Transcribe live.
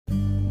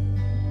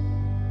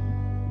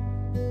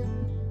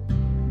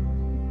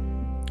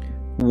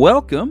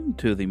Welcome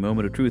to the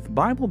Moment of Truth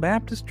Bible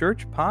Baptist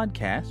Church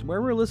podcast,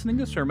 where we're listening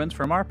to sermons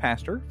from our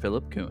pastor,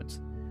 Philip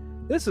Kuntz.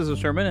 This is a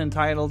sermon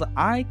entitled,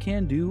 I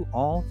Can Do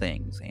All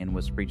Things, and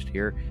was preached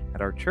here at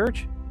our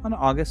church on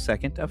August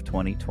 2nd of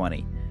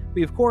 2020.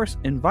 We, of course,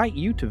 invite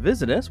you to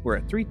visit us. We're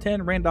at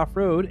 310 Randolph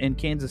Road in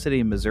Kansas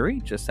City,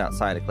 Missouri, just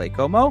outside of Clay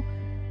Como.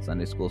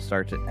 Sunday school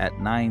starts at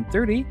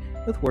 9:30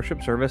 with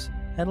worship service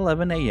at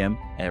 11 a.m.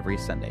 every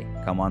Sunday.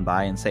 Come on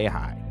by and say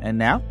hi. And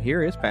now,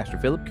 here is Pastor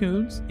Philip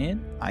Kuntz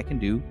in I Can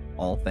Do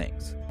All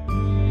Things.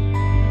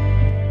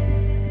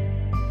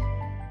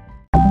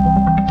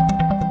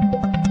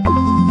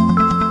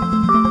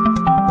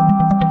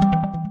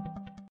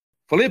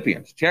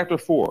 Philippians chapter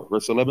 4,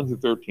 verse 11 through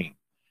 13.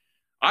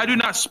 I do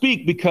not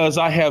speak because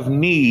I have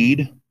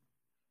need,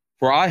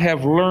 for I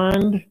have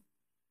learned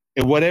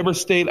in whatever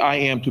state I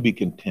am to be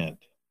content.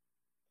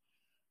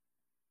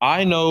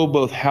 I know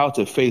both how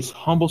to face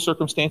humble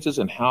circumstances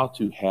and how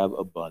to have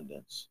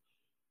abundance.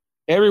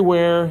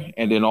 Everywhere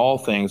and in all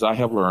things I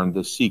have learned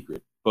the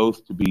secret,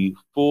 both to be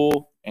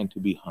full and to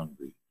be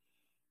hungry,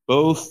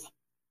 both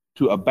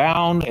to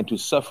abound and to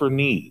suffer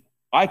need.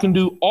 I can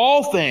do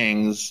all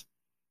things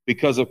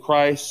because of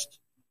Christ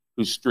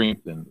who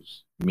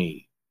strengthens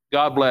me.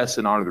 God bless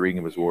and honor the reading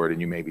of his word, and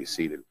you may be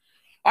seated.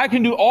 I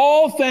can do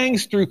all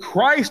things through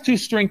Christ who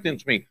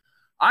strengthens me.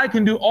 I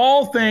can do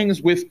all things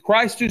with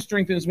Christ who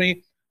strengthens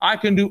me. I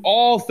can do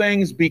all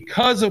things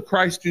because of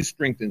Christ who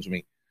strengthens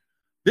me.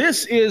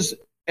 This is,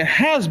 it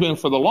has been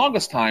for the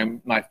longest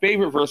time, my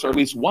favorite verse, or at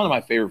least one of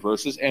my favorite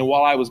verses. And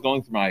while I was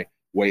going through my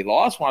weight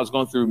loss, while I was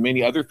going through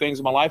many other things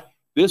in my life,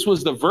 this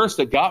was the verse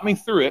that got me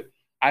through it.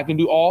 I can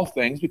do all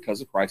things because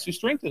of Christ who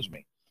strengthens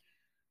me.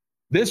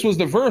 This was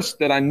the verse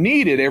that I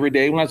needed every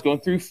day when I was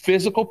going through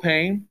physical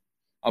pain,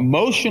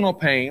 emotional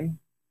pain,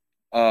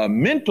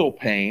 mental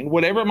pain,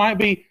 whatever it might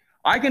be.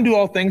 I can do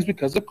all things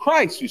because of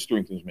Christ who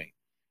strengthens me.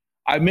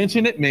 I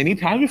mentioned it many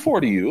times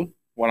before to you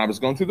when I was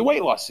going through the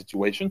weight loss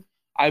situation.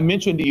 I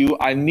mentioned to you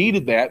I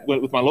needed that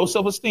with my low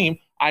self-esteem.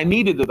 I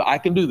needed that I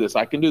can do this,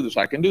 I can do this,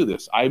 I can do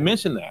this. I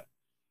mentioned that.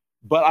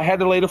 But I had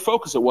to later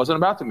focus. It wasn't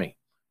about me.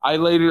 I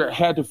later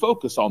had to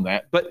focus on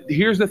that. But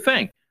here's the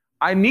thing.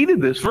 I needed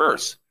this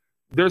verse.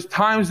 There's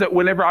times that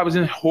whenever I was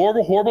in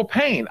horrible, horrible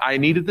pain, I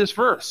needed this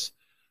verse.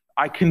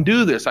 I can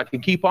do this. I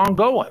can keep on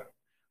going.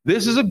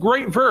 This is a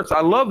great verse.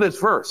 I love this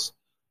verse.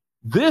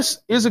 This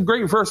is a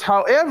great verse.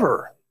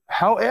 However,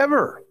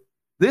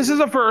 this is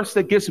a verse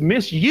that gets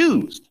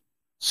misused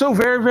so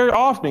very, very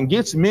often,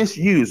 gets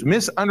misused,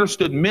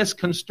 misunderstood,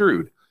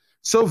 misconstrued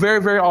so very,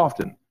 very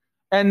often.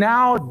 And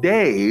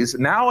nowadays,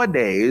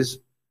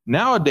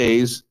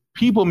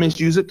 people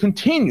misuse it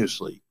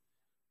continuously.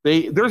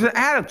 There's an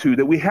attitude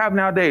that we have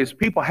nowadays.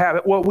 People have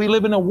it. Well, we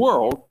live in a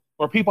world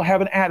where people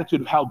have an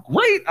attitude of how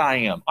great I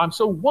am. I'm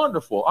so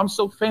wonderful. I'm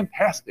so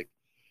fantastic.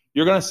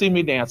 You're going to see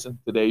me dancing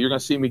today. You're going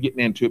to see me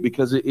getting into it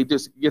because it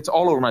just gets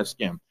all over my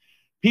skin.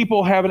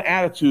 People have an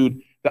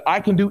attitude that I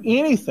can do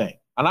anything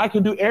and I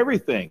can do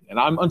everything and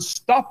I'm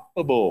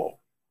unstoppable.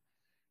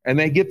 And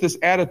they get this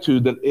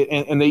attitude that,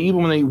 and they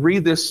even when they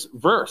read this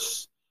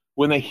verse,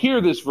 when they hear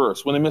this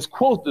verse, when they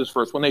misquote this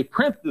verse, when they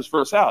print this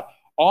verse out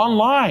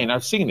online,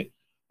 I've seen it.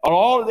 And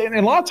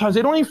a lot of times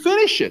they don't even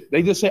finish it.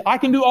 They just say, I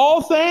can do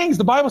all things.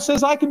 The Bible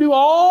says I can do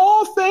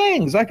all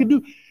things. I can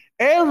do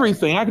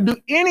everything. I can do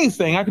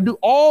anything. I can do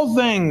all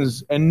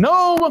things. And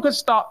no one can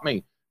stop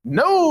me.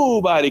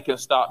 Nobody can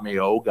stop me.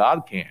 Oh,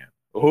 God can.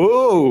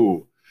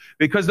 Oh,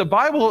 because the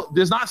Bible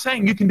is not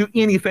saying you can do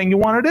anything you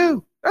want to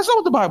do. That's not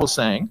what the Bible's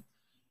saying.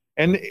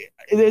 And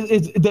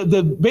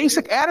the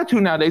basic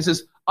attitude nowadays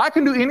is I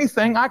can do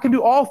anything. I can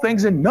do all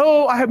things. And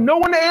no, I have no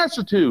one to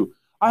answer to.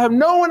 I have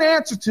no one to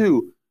answer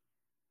to.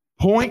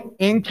 Point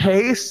in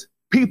case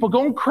people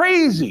going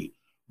crazy,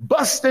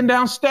 busting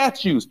down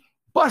statues,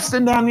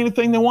 busting down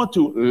anything they want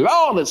to.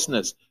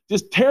 Lawlessness.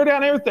 Just tear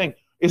down everything.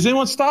 Is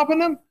anyone stopping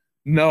them?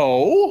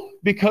 No,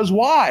 because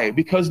why?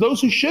 Because those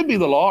who should be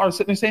the law are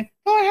sitting there saying,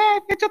 go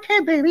ahead, it's okay,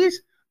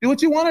 babies. Do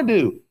what you want to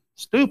do.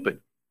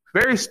 Stupid.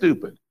 Very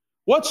stupid.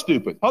 What's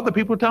stupid? Oh, the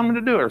people who tell them to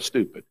do are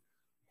stupid.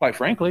 Quite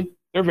frankly,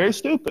 they're very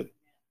stupid.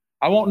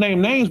 I won't name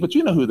names, but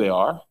you know who they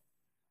are.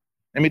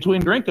 In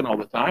between drinking all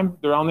the time,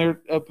 they're on there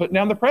putting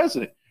down the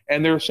president.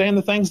 And they're saying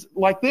the things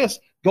like this.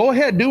 Go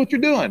ahead, do what you're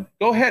doing.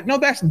 Go ahead. No,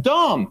 that's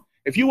dumb.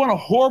 If you want a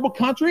horrible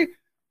country,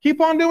 keep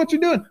on doing what you're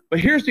doing.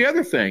 But here's the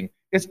other thing.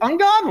 It's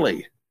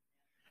ungodly.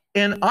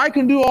 And I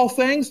can do all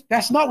things.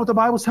 That's not what the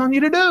Bible's telling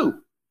you to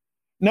do.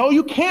 No,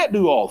 you can't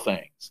do all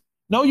things.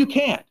 No, you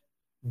can't.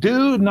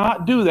 Do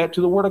not do that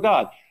to the Word of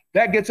God.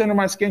 That gets under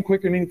my skin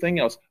quicker than anything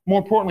else.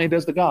 More importantly, it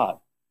does to God.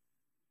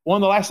 One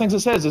of the last things it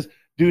says is,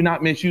 do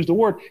not misuse the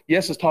Word.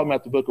 Yes, it's talking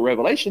about the book of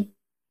Revelation,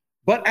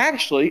 but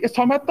actually it's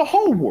talking about the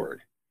whole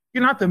Word.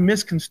 You're not to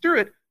misconstrue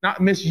it,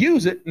 not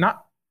misuse it,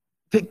 not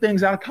take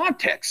things out of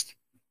context.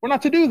 We're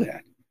not to do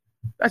that.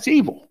 That's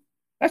evil.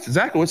 That's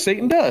exactly what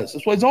Satan does.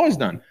 That's what he's always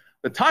done.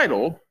 The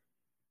title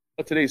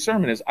of today's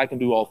sermon is, I Can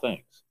Do All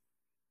Things.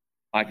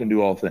 I can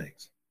do all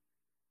things.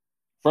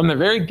 From the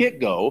very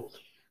get-go,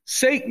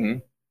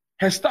 Satan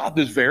has thought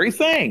this very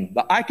thing,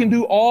 that I can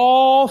do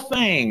all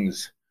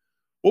things.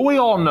 Well, we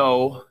all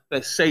know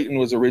that Satan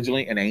was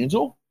originally an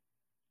angel.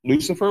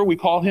 Lucifer, we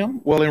call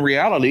him. Well, in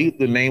reality,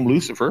 the name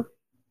Lucifer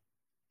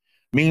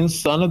means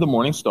son of the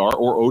morning star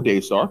or O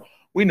day star.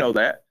 We know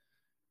that.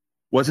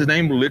 Was his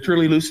name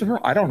literally Lucifer?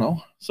 I don't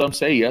know. Some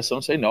say yes,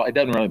 some say no. It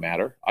doesn't really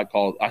matter.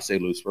 I say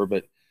Lucifer,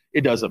 but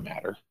it doesn't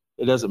matter.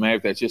 It doesn't matter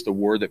if that's just a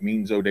word that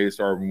means O day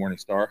star or morning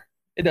star.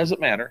 It doesn't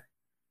matter.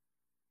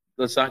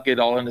 Let's not get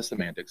all into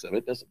semantics of it.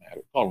 It doesn't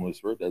matter. Call him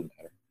Lucifer. It doesn't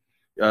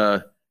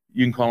matter.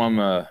 You can call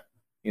him,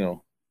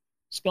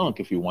 skunk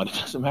if you want. It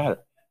doesn't matter.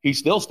 He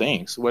still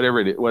stinks,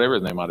 whatever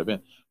his name might have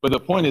been. But the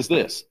point is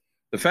this.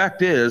 The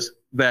fact is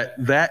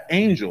that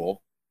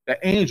angel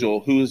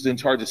who is in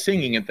charge of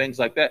singing and things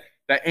like that,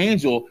 that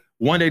angel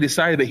one day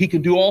decided that he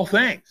could do all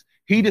things.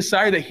 He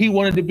decided that he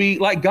wanted to be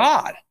like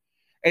God.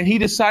 And he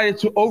decided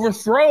to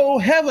overthrow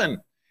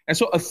heaven. And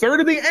so a third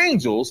of the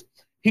angels,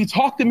 he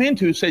talked them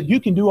into, said, you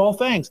can do all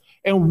things.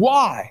 And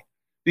why?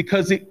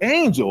 Because the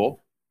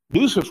angel,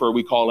 Lucifer,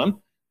 we call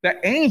him, that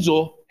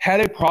angel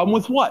had a problem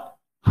with what?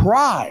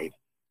 Pride.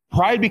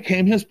 Pride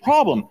became his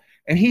problem.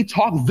 And he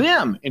talked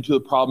them into the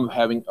problem of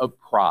having a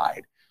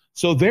pride.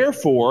 So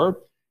therefore,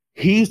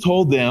 he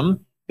told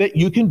them that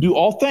you can do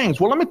all things.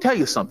 Well, let me tell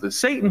you something.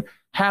 Satan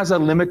has a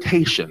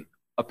limitation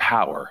of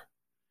power.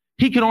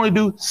 He can only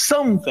do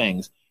some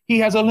things. He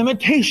has a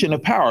limitation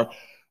of power,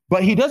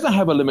 but he doesn't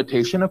have a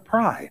limitation of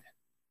pride.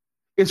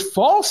 It's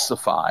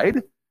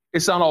falsified.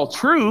 It's not all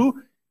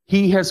true.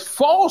 He has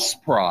false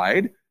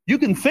pride. You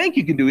can think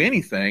you can do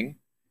anything.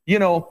 You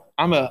know,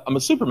 I'm a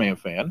Superman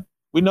fan.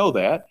 We know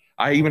that.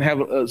 I even have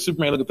a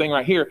Superman looking thing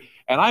right here,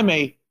 and I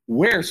may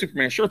wear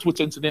Superman shirts, which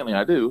incidentally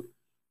I do,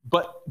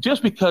 but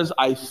just because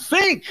I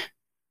think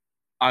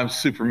I'm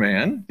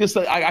Superman, just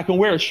like I can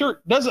wear a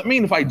shirt, doesn't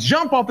mean if I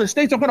jump off the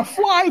stage, I'm going to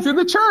fly through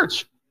the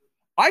church.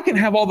 I can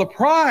have all the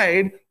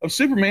pride of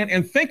Superman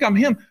and think I'm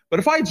him, but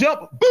if I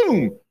jump,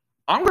 boom,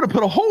 I'm going to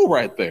put a hole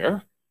right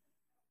there.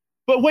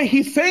 But wait,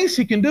 he thinks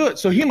he can do it,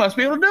 so he must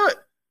be able to do it.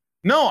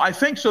 No, I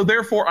think so,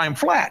 therefore I'm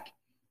flat.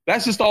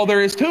 That's just all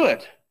there is to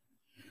it.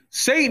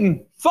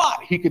 Satan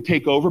thought he could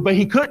take over, but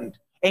he couldn't,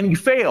 and he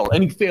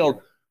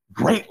failed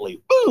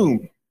greatly.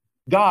 Boom!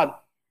 God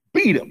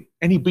beat him,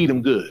 and he beat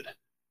him good.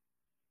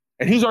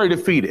 And he's already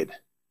defeated.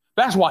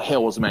 That's why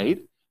hell was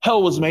made.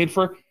 Hell was made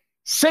for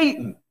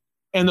Satan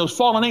and those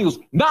fallen angels,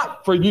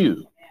 not for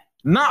you,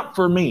 not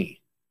for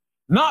me,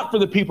 not for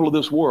the people of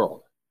this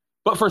world,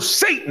 but for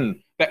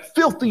Satan, that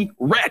filthy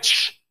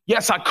wretch.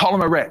 Yes, I call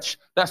him a wretch.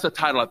 That's the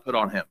title I put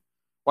on him.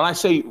 When I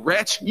say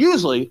wretch,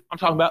 usually I'm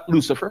talking about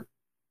Lucifer,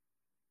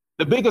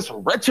 the biggest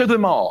wretch of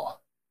them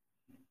all,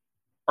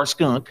 or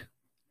skunk.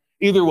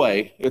 Either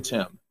way, it's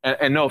him.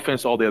 And no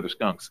offense to all the other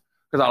skunks,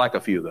 because I like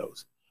a few of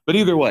those. But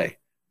either way,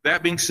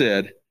 that being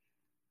said,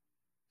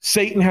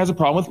 Satan has a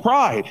problem with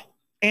pride.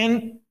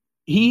 And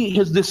he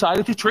has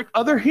decided to trick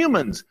other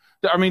humans.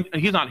 I mean,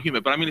 he's not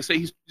human, but I mean to say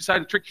he's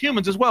decided to trick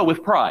humans as well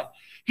with pride.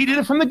 He did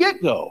it from the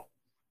get-go.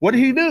 What did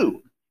he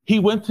do? He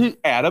went to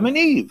Adam and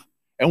Eve.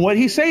 And what did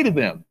he say to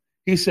them?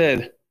 He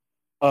said,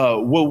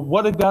 well,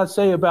 what did God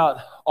say about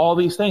all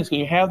these things? Can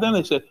you have them?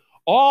 They said,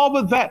 all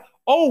but that.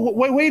 Oh,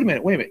 wait a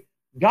minute.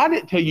 God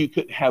didn't tell you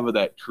couldn't have of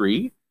that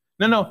tree.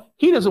 No,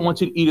 he doesn't want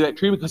you to eat of that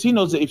tree because he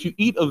knows that if you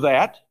eat of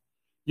that,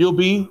 you'll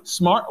be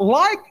smart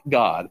like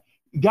God.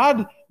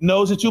 God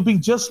knows that you'll be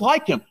just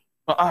like him.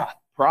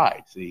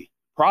 Pride, see?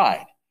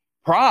 Pride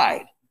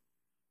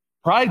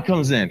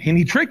comes in, and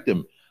he tricked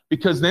him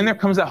because then there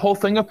comes that whole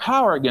thing of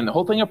power again, the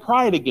whole thing of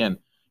pride again.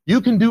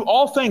 You can do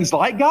all things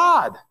like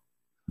God.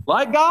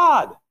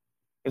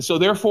 And so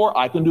therefore,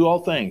 I can do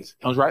all things.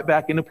 Comes right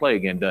back into play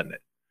again, doesn't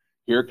it?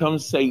 Here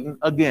comes Satan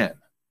again,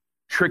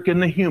 tricking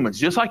the humans,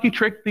 just like he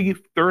tricked the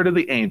third of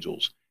the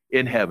angels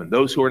in heaven,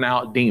 those who are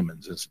now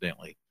demons,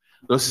 incidentally.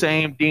 Those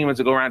same demons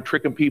that go around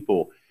tricking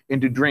people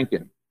into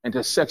drinking,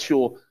 into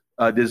sexual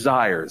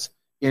desires,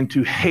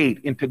 into hate,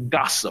 into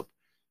gossip,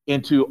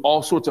 into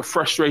all sorts of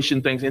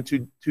frustration things,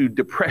 into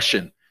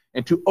depression,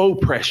 into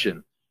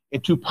oppression,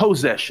 into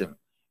possession,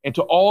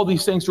 into all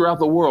these things throughout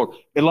the world.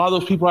 And a lot of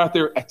those people are out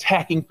there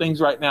attacking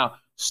things right now,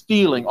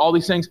 stealing, all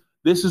these things.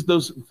 This is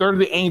those third of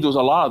the angels,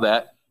 a lot of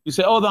that. You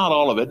say, oh, not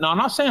all of it. No, I'm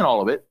not saying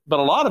all of it, but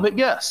a lot of it,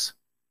 yes.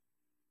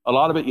 A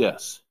lot of it,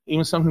 yes.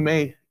 Even some who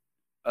may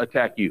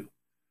attack you.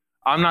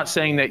 I'm not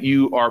saying that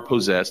you are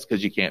possessed,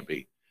 because you can't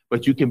be,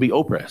 but you can be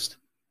oppressed.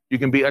 You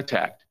can be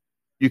attacked.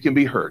 You can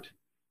be hurt.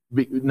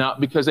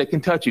 Not because they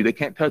can touch you. They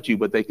can't touch you,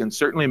 but they can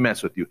certainly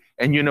mess with you.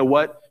 And you know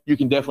what? You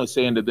can definitely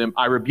say unto them,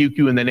 I rebuke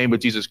you in the name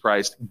of Jesus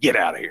Christ. Get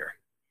out of here.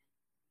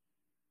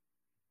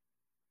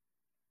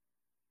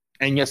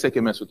 And yes, they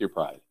can mess with your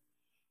pride.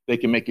 They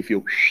can make you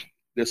feel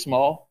this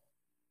small,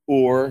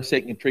 or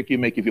Satan can trick you,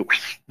 make you feel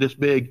this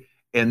big,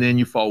 and then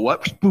you fall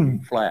what?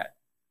 Boom, flat.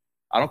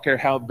 I don't care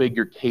how big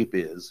your cape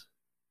is.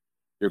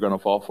 You're going to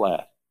fall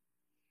flat,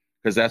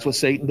 because that's what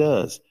Satan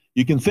does.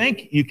 You can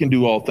think you can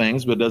do all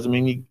things, but it doesn't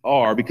mean you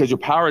are, because your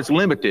power is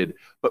limited.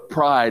 But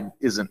pride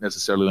isn't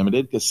necessarily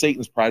limited, because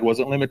Satan's pride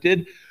wasn't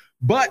limited,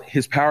 but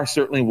his power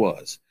certainly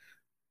was.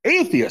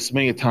 Atheists,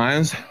 many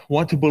times,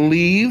 want to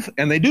believe,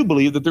 and they do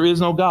believe, that there is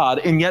no God,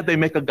 and yet they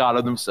make a God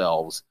of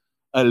themselves,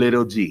 a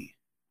little g.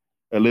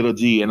 A little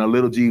g and a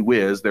little g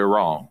whiz, they're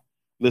wrong.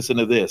 Listen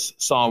to this,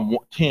 Psalm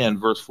 10,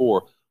 verse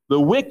 4. The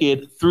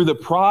wicked, through the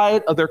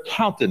pride of their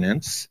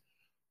countenance,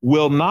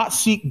 will not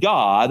seek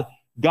God.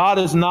 God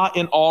is not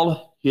in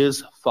all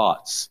his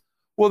thoughts.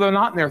 Well, they're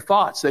not in their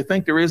thoughts. They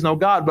think there is no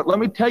God. But let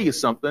me tell you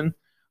something.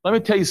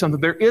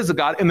 There is a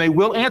God, and they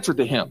will answer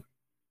to him.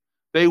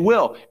 They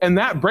will. And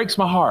that breaks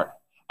my heart.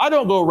 I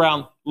don't go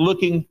around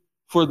looking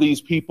for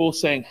these people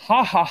saying,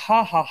 ha, ha,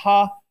 ha, ha,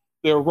 ha,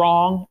 they're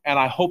wrong, and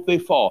I hope they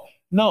fall.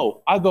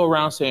 No, I go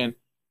around saying,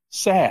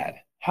 sad.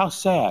 How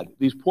sad.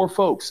 These poor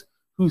folks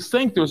who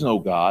think there's no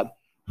God,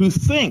 who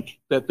think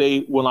that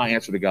they will not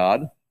answer to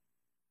God,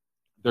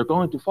 they're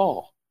going to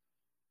fall.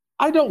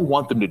 I don't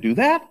want them to do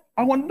that.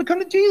 I want them to come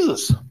to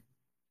Jesus.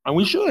 And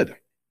we should.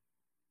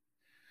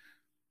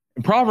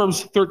 In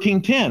Proverbs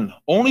 13:10,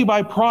 only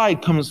by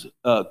pride comes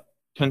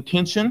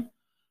contention,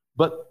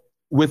 but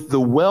with the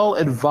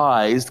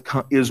well-advised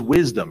is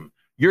wisdom.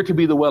 You're to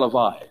be the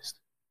well-advised.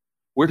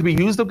 We're to be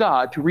used of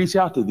God to reach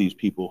out to these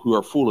people who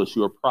are foolish,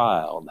 who are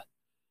proud.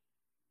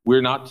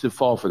 We're not to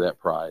fall for that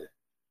pride.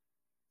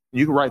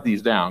 You can write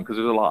these down because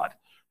there's a lot.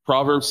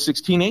 Proverbs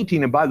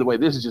 16:18, and by the way,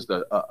 this is just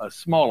a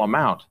small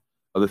amount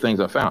of the things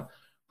I found.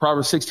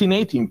 Proverbs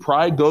 16:18,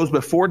 pride goes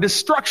before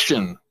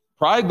destruction.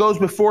 Pride goes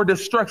before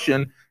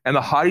destruction, and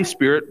the haughty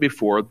spirit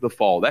before the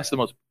fall. That's the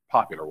most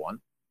popular one.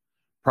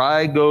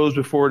 Pride goes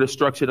before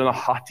destruction, and a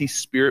haughty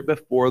spirit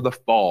before the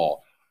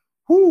fall.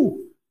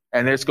 Whew.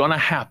 And it's going to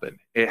happen.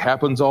 It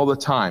happens all the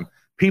time.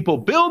 People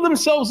build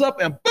themselves up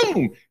and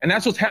boom. And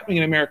that's what's happening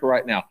in America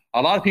right now.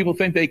 A lot of people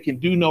think they can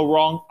do no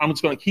wrong. I'm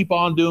just going to keep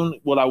on doing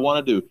what I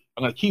want to do.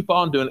 I'm going to keep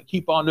on doing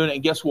it.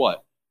 And guess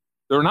what?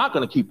 They're not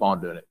going to keep on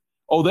doing it.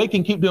 Oh, they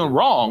can keep doing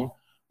wrong,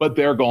 but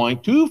they're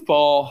going to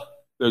fall.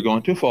 They're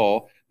going to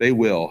fall. They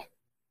will.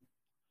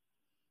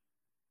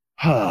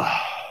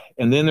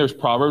 And then there's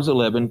Proverbs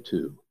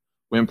 11:2.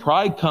 When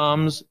pride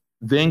comes,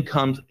 then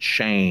comes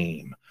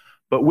shame.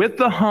 But with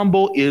the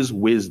humble is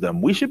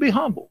wisdom. We should be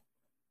humble.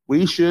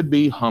 We should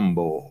be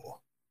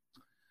humble.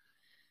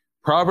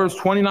 Proverbs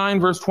 29,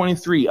 verse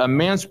 23. A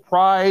man's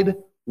pride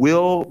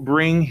will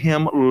bring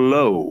him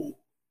low,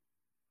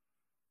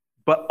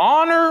 but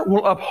honor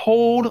will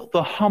uphold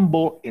the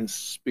humble in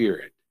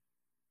spirit.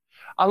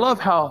 I love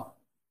how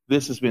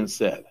this has been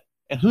said.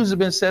 And who's it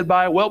been said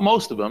by? Well,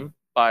 most of them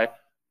by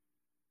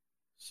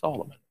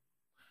Solomon.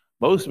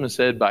 Most of them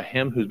said by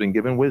him who's been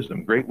given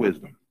wisdom, great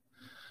wisdom.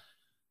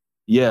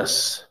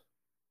 Yes,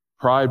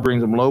 pride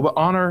brings them low, but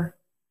honor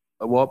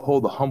will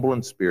uphold the humble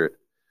in spirit.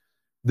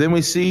 Then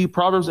we see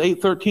Proverbs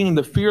 8:13,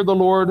 the fear of the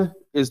Lord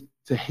is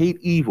to hate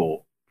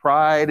evil,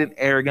 pride and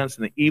arrogance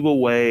and the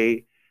evil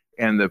way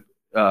and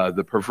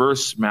the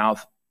perverse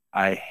mouth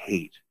I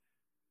hate.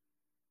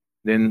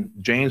 Then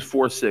James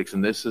 4:6,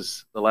 and this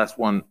is the last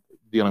one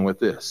dealing with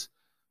this.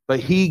 But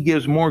he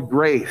gives more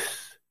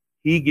grace.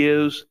 He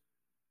gives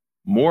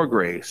more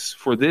grace.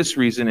 For this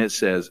reason it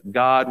says,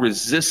 God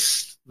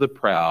resists the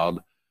proud,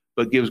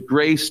 but gives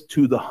grace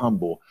to the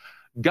humble.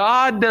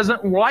 God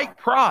doesn't like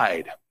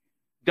pride.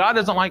 God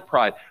doesn't like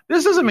pride.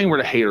 This doesn't mean we're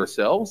to hate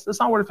ourselves. That's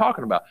not what we're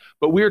talking about.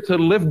 But we're to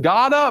lift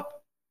God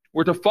up.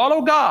 We're to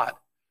follow God,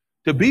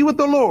 to be with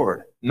the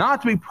Lord,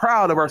 not to be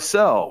proud of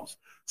ourselves.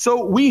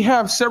 So we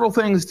have several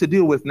things to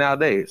deal with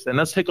nowadays. And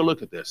let's take a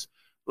look at this.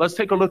 Let's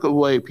take a look at the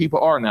way people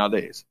are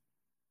nowadays.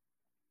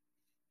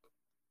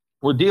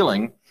 We're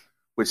dealing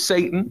with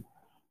Satan,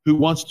 who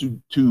wants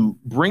to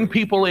bring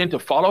people in to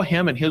follow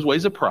him and his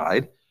ways of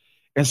pride.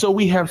 And so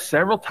we have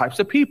several types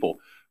of people.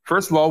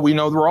 First of all, we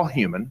know they're all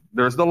human.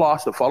 There's the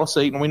lost that follow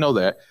Satan. We know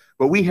that.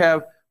 But we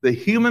have the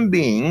human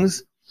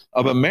beings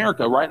of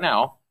America right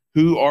now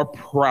who are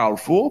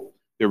proudful.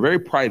 They're very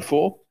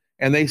prideful.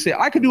 And they say,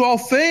 I can do all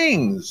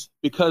things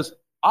because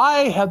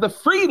I have the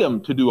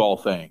freedom to do all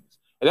things.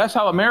 And that's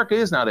how America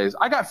is nowadays.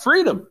 I got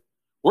freedom.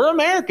 We're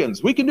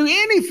Americans. We can do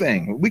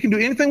anything. We can do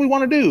anything we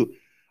want to do.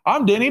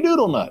 I'm Denny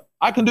Doodlenut.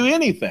 I can do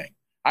anything.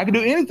 I can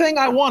do anything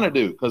I want to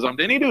do because I'm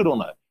Denny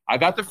Doodlenut. I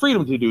got the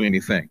freedom to do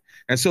anything.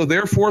 And so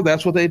therefore,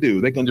 that's what they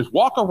do. They can just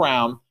walk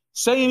around,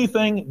 say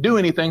anything, do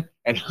anything,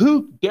 and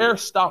who dare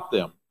stop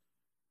them?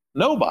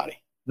 Nobody.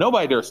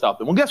 Nobody dare stop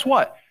them. Well, guess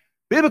what?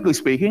 Biblically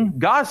speaking,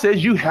 God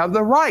says you have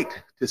the right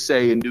to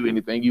say and do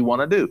anything you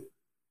want to do,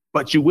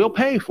 but you will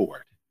pay for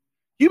it.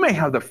 You may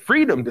have the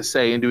freedom to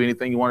say and do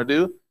anything you want to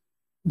do,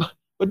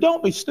 but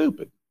don't be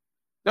stupid.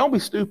 Don't be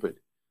stupid.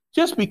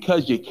 Just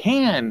because you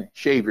can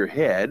shave your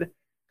head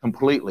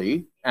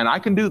completely, and I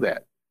can do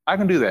that. I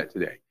can do that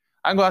today.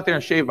 I can go out there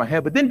and shave my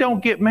head, but then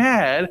don't get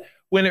mad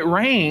when it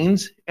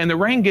rains and the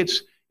rain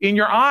gets in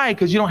your eye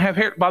because you don't have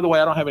hair. By the way,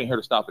 I don't have any hair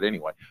to stop it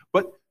anyway.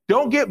 But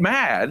don't get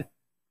mad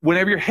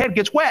whenever your head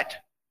gets wet.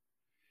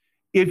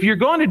 If you're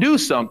going to do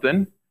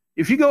something,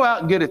 if you go out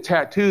and get a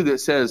tattoo that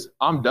says,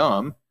 I'm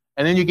dumb,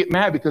 and then you get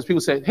mad because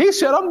people say, he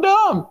said I'm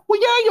dumb.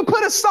 Well, yeah, you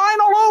put a sign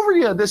all over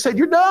you that said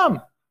you're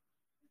dumb.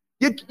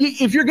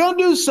 If you're going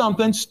to do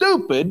something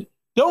stupid,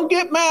 Don't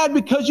get mad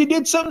because you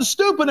did something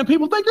stupid and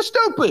people think you're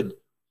stupid.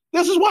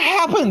 This is what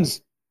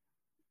happens.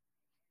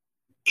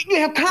 You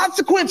have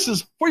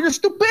consequences for your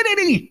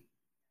stupidity.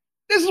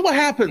 This is what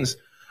happens.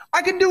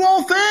 I can do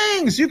all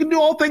things. You can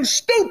do all things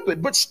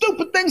stupid, but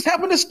stupid things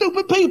happen to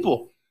stupid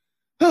people.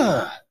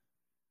 Come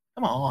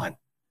on.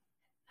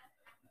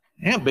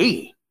 Can't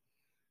be.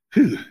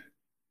 Whew.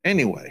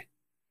 Anyway.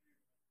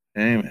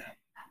 Amen.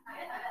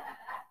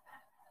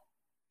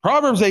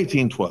 Proverbs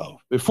 18:12.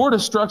 Before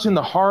destruction,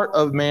 the heart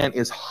of man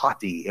is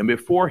haughty, and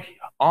before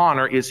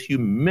honor is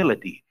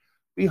humility.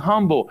 Be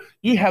humble.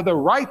 You have the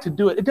right to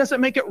do it. It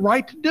doesn't make it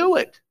right to do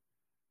it.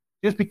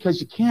 Just because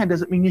you can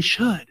doesn't mean you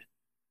should.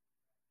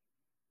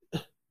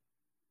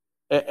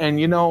 And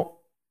you know,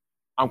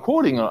 I'm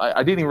quoting,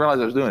 I didn't even realize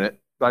I was doing it,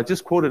 but I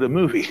just quoted a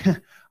movie.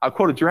 I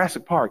quoted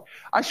Jurassic Park.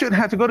 I shouldn't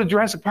have to go to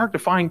Jurassic Park to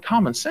find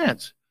common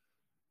sense.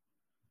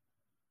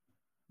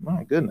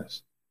 My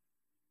goodness.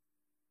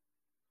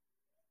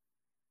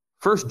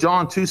 1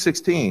 John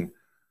 2:16.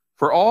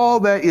 For all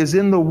that is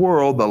in the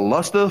world, the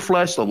lust of the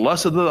flesh, the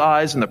lust of the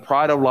eyes, and the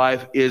pride of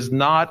life is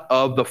not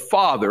of the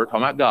Father,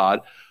 talking about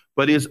God,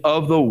 but is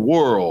of the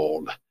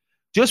world.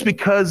 Just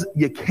because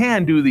you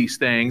can do these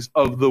things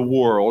of the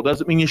world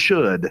doesn't mean you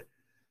should. A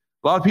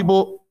lot of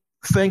people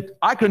think,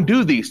 I can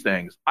do these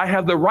things. I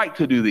have the right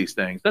to do these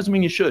things. Doesn't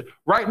mean you should.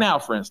 Right now,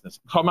 for instance,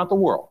 I'm talking about the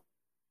world.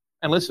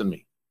 And listen to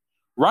me.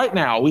 Right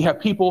now, we have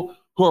people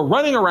who are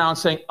running around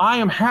saying, I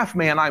am half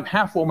man, I'm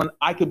half woman,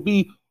 I could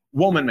be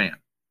woman man.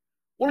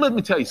 Well, let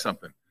me tell you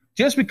something.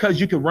 Just because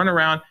you can run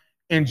around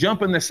and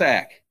jump in the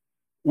sack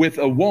with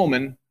a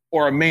woman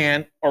or a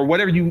man or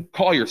whatever you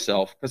call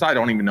yourself, because I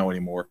don't even know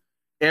anymore,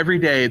 every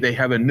day they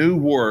have a new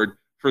word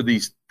for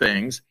these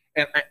things.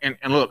 And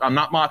look, I'm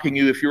not mocking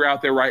you if you're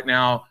out there right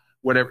now,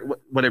 whatever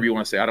you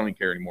want to say. I don't even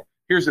care anymore.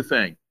 Here's the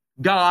thing.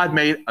 God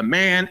made a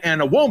man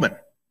and a woman,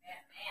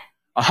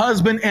 a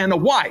husband and a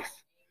wife.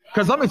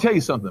 Because let me tell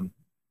you something.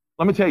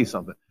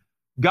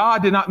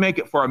 God did not make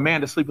it for a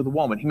man to sleep with a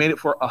woman. He made it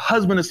for a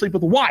husband to sleep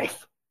with a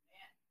wife.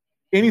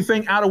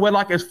 Anything out of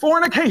wedlock is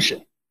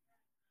fornication.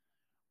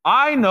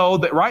 I know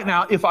that right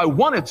now, if I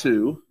wanted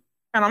to,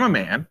 and I'm a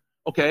man,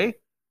 okay,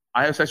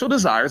 I have sexual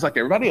desires like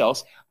everybody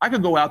else, I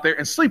could go out there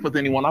and sleep with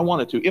anyone I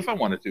wanted to, if I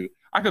wanted to.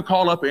 I could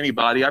call up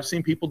anybody. I've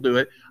seen people do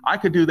it. I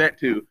could do that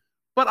too.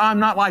 But I'm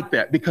not like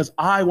that because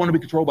I want to be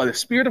controlled by the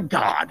Spirit of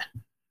God.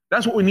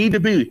 That's what we need to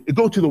be.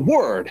 Go to the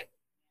Word,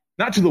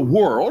 not to the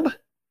world.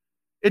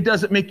 It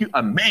doesn't make you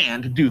a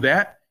man to do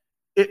that.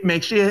 It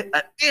makes you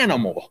an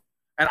animal.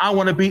 And I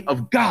want to be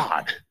of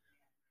God.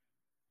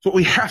 That's what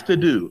we have to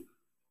do.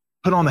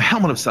 Put on the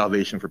helmet of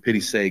salvation for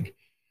pity's sake.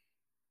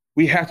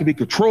 We have to be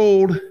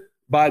controlled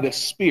by the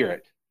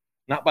Spirit,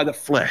 not by the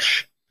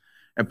flesh.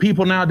 And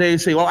people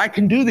nowadays say, well, I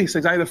can do these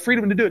things. I have the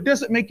freedom to do it. It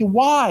doesn't make you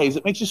wise.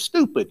 It makes you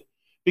stupid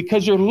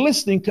because you're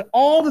listening to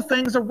all the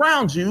things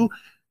around you.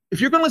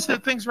 If you're going to listen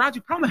to things around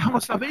you, put on the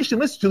helmet of salvation.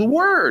 Listen to the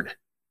Word.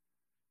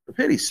 For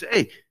pity's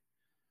sake.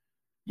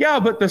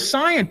 Yeah, but the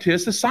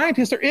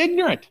scientists are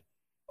ignorant.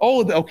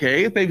 Oh,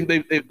 okay,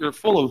 they're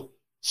full of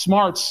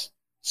smarts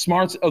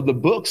of the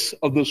books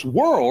of this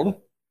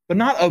world, but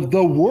not of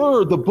the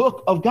Word, the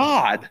book of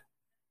God.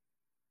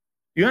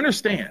 You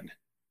understand?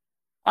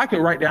 I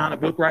could write down a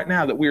book right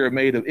now that we are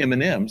made of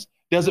M&Ms.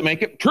 Doesn't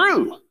make it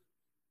true.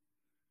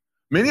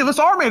 Many of us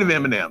are made of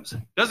M&Ms.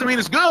 Doesn't mean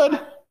it's good.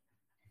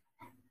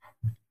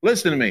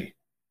 Listen to me.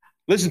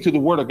 Listen to the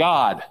Word of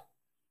God.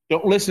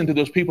 Don't listen to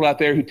those people out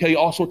there who tell you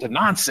all sorts of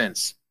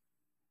nonsense.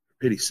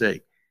 For pity's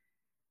sake.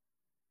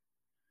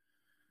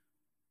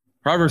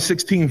 Proverbs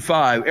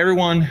 16:5.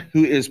 Everyone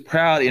who is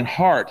proud in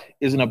heart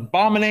is an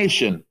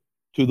abomination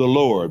to the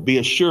Lord. Be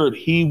assured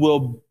he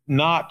will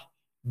not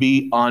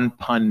be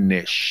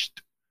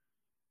unpunished.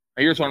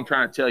 Now, here's what I'm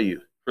trying to tell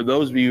you. For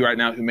those of you right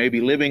now who may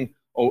be living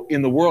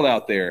in the world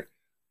out there,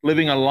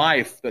 living a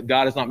life that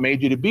God has not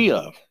made you to be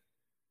of,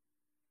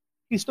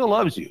 he still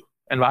loves you.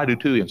 And I do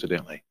too,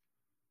 incidentally.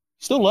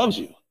 He still loves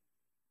you.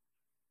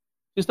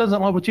 He just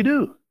doesn't love what you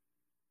do.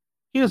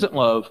 He doesn't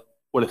love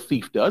what a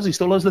thief does. He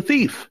still loves the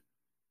thief.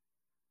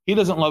 He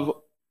doesn't love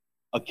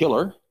a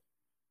killer,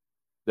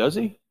 does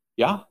he?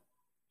 Yeah.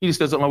 He just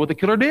doesn't love what the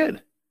killer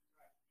did.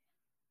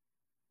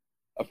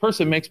 A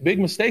person makes big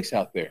mistakes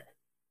out there.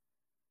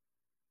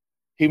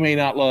 He may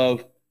not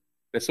love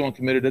that someone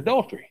committed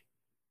adultery,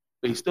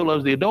 but he still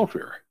loves the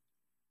adulterer.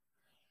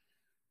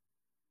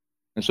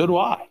 And so do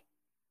I. That's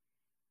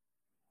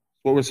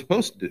what we're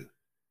supposed to do.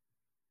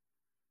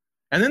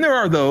 And then there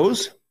are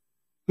those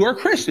who are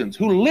Christians,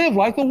 who live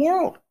like the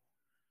world.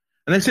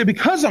 And they say,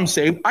 because I'm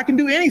saved, I can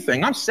do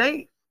anything. I'm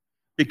saved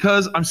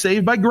because I'm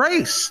saved by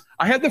grace.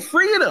 I have the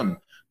freedom.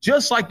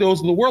 Just like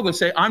those of the world that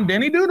say, I'm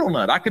Danny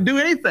Doodlenut. I could do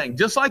anything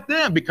just like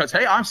them because,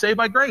 hey, I'm saved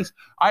by grace.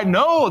 I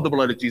know the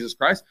blood of Jesus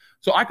Christ,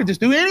 so I could just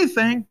do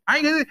anything.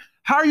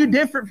 How are you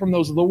different from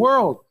those of the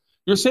world?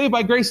 You're saved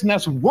by grace, and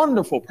that's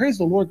wonderful. Praise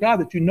the Lord God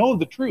that you know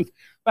the truth.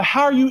 But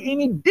how are you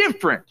any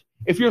different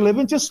if you're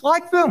living just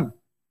like them?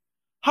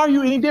 How are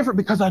you any different?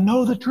 Because I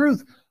know the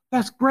truth.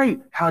 That's great.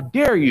 How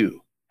dare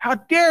you? How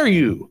dare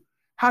you?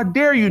 How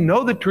dare you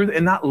know the truth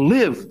and not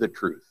live the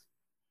truth?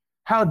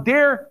 How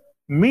dare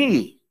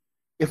me,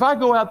 if I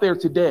go out there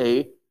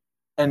today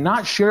and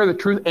not share the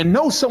truth and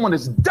know someone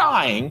is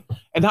dying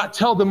and not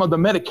tell them of the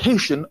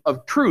medication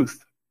of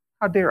truth,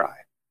 how dare I?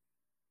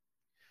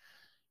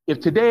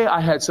 If today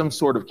I had some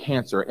sort of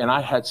cancer and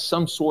I had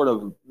some sort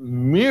of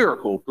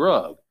miracle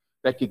drug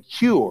that could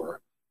cure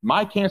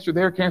my cancer,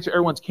 their cancer,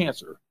 everyone's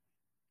cancer.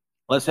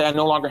 Let's say I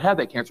no longer had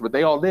that cancer, but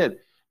they all did.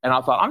 And I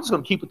thought, I'm just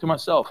going to keep it to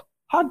myself.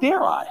 How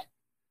dare I?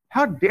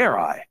 How dare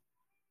I?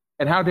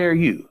 And how dare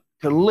you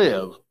to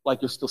live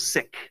like you're still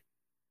sick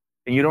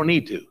and you don't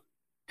need to?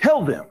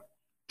 Tell them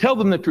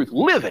the truth.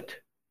 Live it.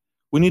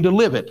 We need to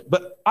live it.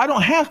 But I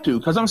don't have to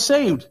because I'm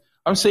saved.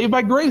 I'm saved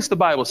by grace, the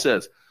Bible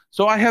says.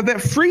 So I have that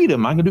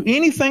freedom. I can do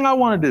anything I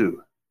want to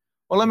do.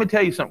 Well, let me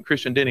tell you something,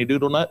 Christian Denny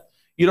Doodlenut.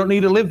 You don't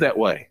need to live that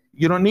way.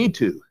 You don't need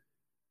to.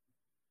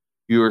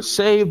 You are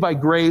saved by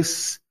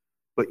grace,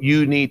 but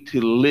you need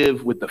to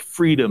live with the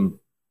freedom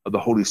of the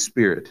Holy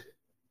Spirit.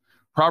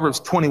 Proverbs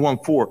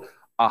 21:4,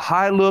 a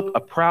high look, a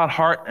proud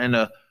heart, and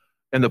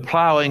the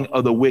plowing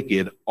of the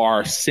wicked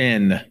are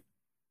sin.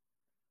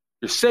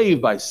 You're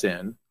saved by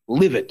sin.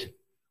 Live it.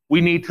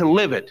 We need to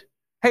live it.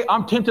 Hey,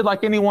 I'm tempted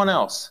like anyone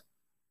else.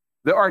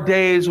 There are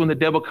days when the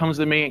devil comes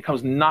to me and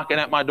comes knocking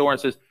at my door and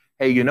says,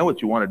 hey, you know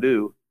what you want to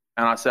do?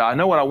 And I say, I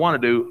know what I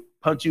want to do.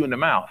 Punch you in the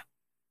mouth.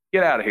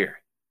 Get out of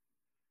here.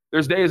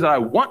 There's days that I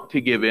want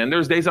to give in.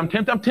 There's days I'm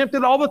tempted. I'm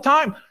tempted all the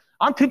time.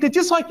 I'm tempted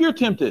just like you're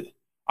tempted.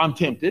 I'm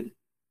tempted.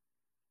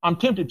 I'm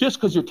tempted. Just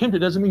because you're tempted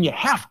doesn't mean you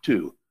have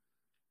to.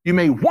 You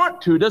may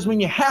want to, doesn't mean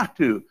you have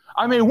to.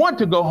 I may want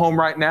to go home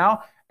right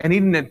now and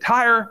eat an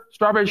entire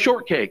strawberry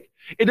shortcake.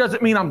 It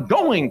doesn't mean I'm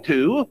going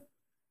to.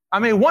 I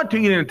may want to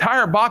eat an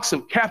entire box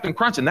of Captain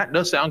Crunch, and that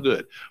does sound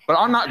good, but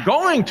I'm not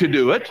going to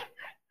do it.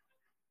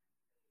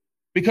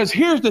 Because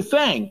here's the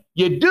thing.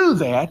 You do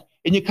that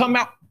and you come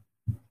out.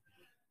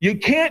 You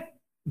can't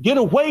get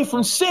away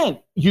from sin.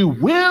 You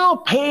will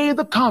pay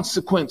the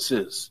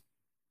consequences.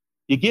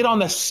 You get on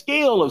the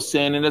scale of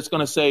sin and it's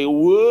going to say,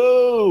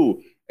 whoa,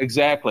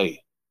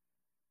 exactly.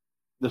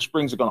 The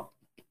springs are going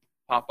to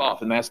pop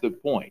off, and that's the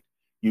point.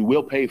 You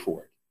will pay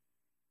for it.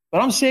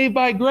 But I'm saved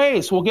by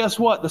grace. Well, guess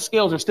what? The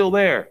scales are still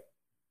there.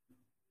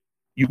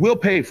 You will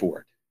pay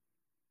for it.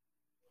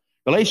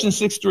 Galatians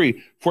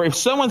 6:3, for if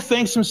someone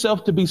thinks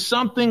himself to be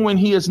something when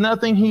he is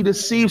nothing, he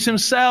deceives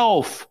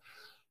himself.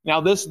 Now,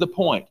 this is the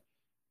point.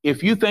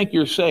 If you think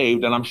you're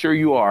saved, and I'm sure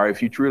you are,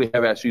 if you truly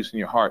have that Jesus in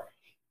your heart,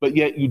 but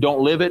yet you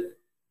don't live it,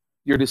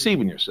 you're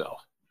deceiving yourself.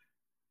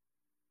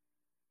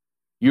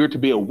 You're to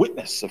be a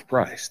witness of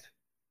Christ.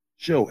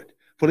 Show it.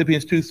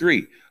 Philippians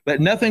 2:3,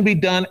 let nothing be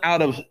done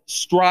out of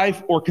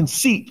strife or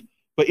conceit,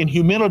 but in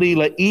humility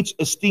let each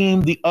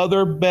esteem the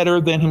other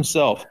better than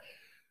himself.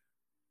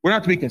 We're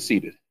not to be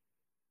conceited.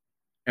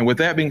 And with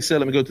that being said,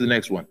 let me go to the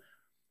next one.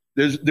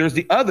 There's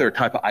the other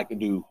type of I can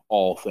do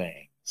all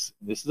things.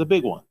 This is a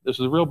big one. This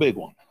is a real big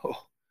one.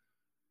 Oh,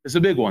 it's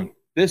a big one.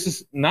 This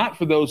is not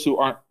for those who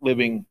aren't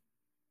living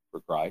for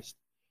Christ.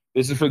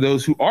 This is for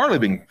those who are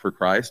living for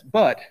Christ,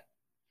 but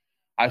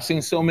I've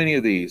seen so many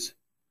of these.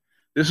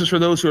 This is for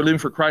those who are living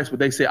for Christ, but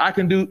they say, I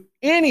can do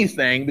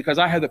anything because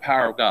I have the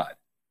power of God.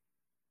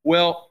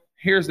 Well,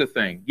 here's the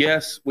thing.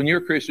 Yes, when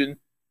you're a Christian,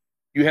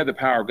 you have the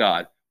power of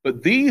God.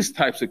 But these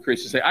types of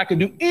Christians say, I can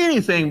do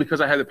anything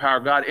because I have the power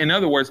of God. In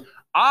other words,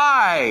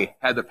 I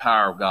have the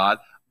power of God.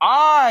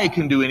 I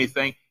can do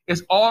anything.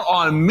 It's all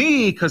on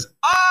me because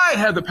I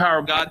have the power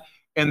of God.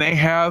 And they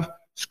have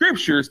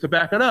scriptures to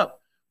back it up.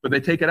 But they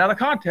take it out of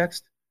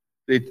context.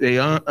 They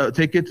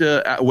take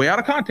it way out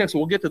of context.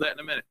 We'll get to that in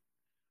a minute.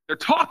 They're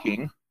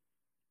talking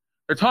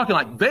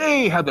like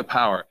they have the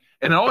power.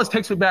 And it always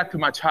takes me back to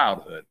my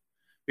childhood.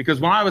 Because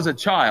when I was a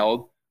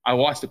child, I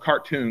watched a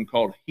cartoon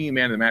called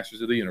He-Man and the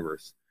Masters of the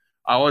Universe.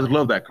 I always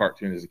loved that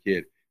cartoon as a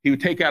kid. He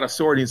would take out a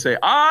sword and he'd say,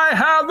 I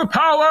have the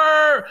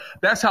power.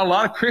 That's how a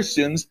lot of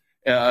Christians,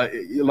 a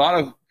lot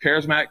of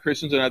charismatic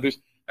Christians and others,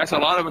 that's how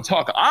a lot of them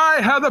talk.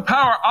 I have the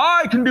power.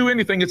 I can do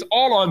anything. It's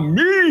all on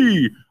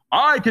me.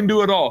 I can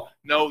do it all.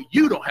 No,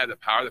 you don't have the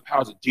power. The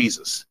power is of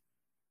Jesus.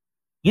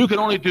 You can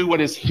only do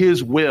what is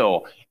his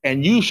will,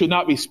 and you should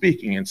not be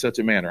speaking in such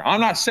a manner.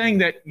 I'm not saying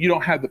that you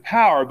don't have the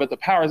power, but the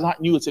power is not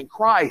in you, it's in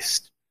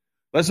Christ.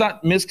 Let's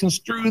not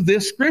misconstrue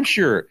this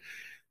scripture.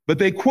 But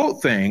they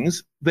quote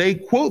things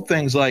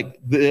like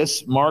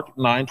this, Mark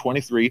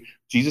 9:23.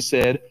 Jesus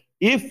said,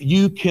 if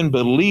you can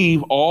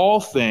believe, all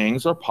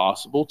things are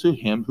possible to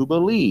him who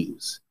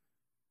believes.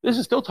 This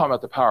is still talking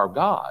about the power of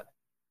God,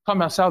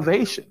 talking about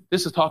salvation.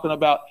 This is talking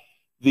about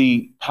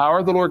the power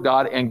of the Lord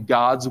God and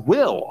God's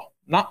will.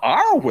 Not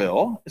our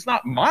will. It's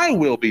not my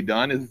will be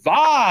done. It's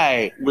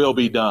thy will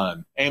be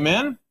done.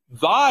 Amen.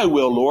 Thy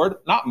will, Lord,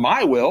 not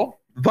my will.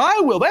 Thy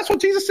will. That's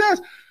what Jesus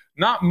says.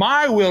 Not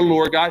my will,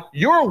 Lord God,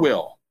 your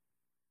will.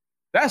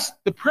 That's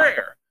the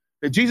prayer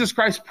that Jesus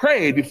Christ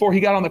prayed before he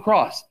got on the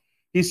cross.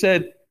 He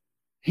said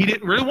he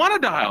didn't really want to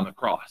die on the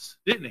cross,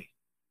 didn't he?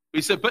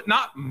 He said, but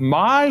not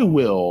my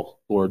will,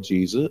 Lord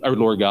Jesus, or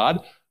Lord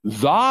God,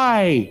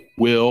 thy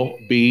will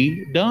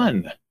be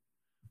done.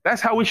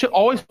 That's how we should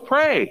always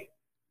pray.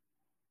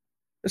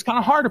 It's kind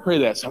of hard to pray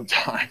that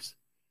sometimes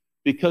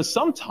because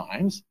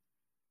sometimes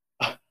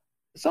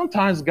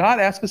God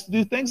asks us to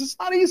do things it's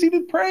not easy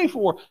to pray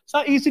for. It's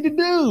not easy to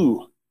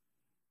do.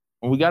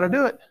 And we got to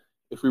do it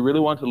if we really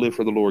want to live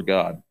for the Lord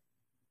God.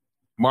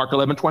 Mark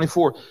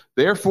 11:24.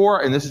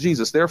 Therefore, and this is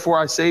Jesus, therefore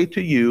I say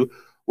to you,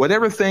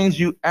 whatever things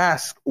you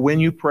ask when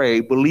you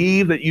pray,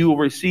 believe that you will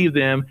receive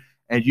them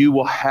and you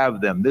will have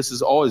them. This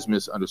is always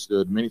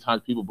misunderstood. Many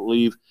times people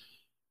believe,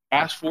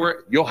 ask for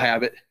it, you'll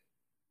have it.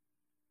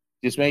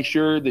 Just make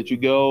sure that you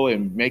go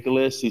and make a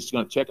list. He's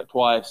going to check it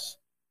twice.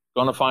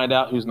 Going to find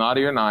out who's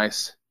naughty or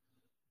nice.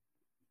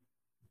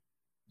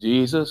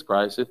 Jesus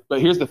Christ.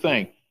 But here's the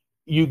thing.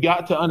 You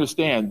got to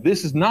understand,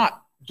 this is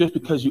not just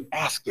because you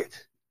ask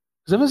it.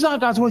 Because if it's not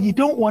God's will, you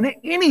don't want it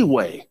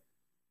anyway.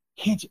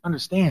 Can't you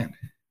understand?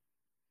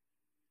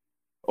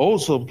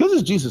 Also, because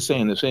it's Jesus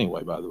saying this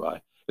anyway, by the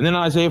way. And then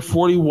Isaiah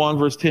 41,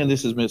 verse 10,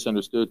 this is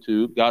misunderstood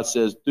too. God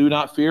says, do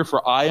not fear,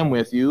 for I am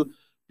with you.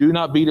 Do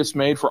not be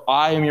dismayed, for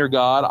I am your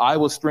God. I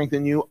will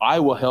strengthen you. I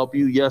will help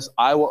you. Yes,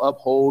 I will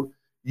uphold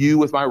you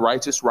with my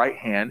righteous right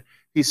hand.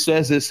 He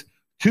says this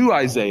to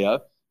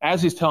Isaiah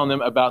as he's telling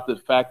them about the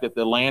fact that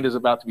the land is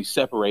about to be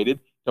separated,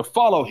 to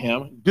follow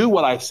him, do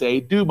what I say,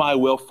 do my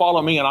will,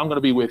 follow me, and I'm going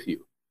to be with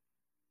you.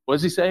 What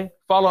does he say?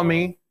 Follow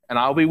me, and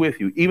I'll be with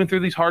you, even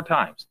through these hard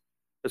times.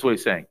 That's what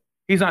he's saying.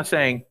 He's not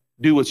saying,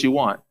 do what you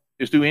want.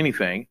 Just do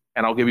anything,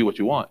 and I'll give you what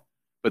you want.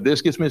 But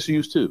this gets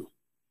misused too.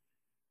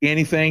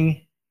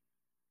 Anything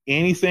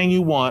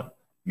you want,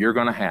 you're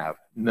going to have.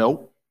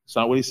 Nope, that's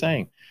not what he's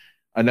saying.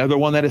 Another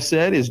one that is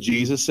said is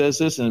Jesus says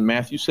this in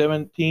Matthew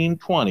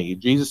 17:20.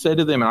 Jesus said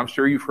to them, and I'm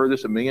sure you've heard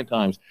this a million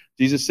times,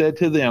 Jesus said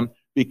to them,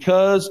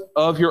 because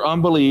of your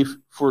unbelief,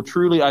 for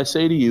truly I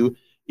say to you,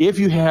 if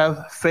you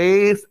have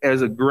faith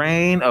as a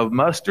grain of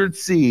mustard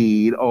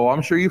seed, oh,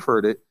 I'm sure you've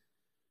heard it.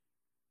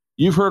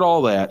 You've heard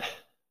all that.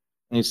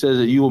 And he says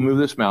that you will move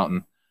this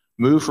mountain,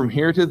 move from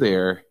here to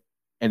there,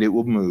 and it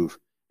will move.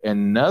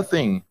 And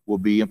nothing will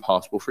be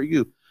impossible for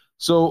you.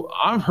 So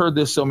I've heard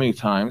this so many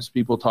times.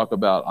 People talk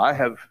about, I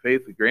have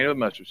faith, a grain of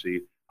mustard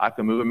seed. I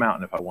can move a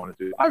mountain if I wanted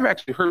to. I've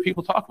actually heard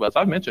people talk about this.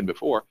 I've mentioned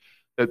before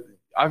that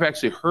I've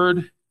actually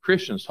heard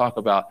Christians talk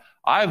about,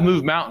 I've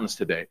moved mountains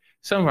today.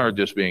 Some are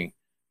just being,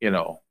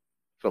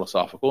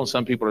 philosophical, and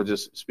some people are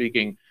just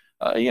speaking,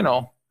 in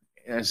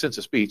a sense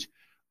of speech.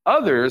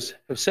 Others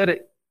have said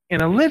it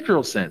in a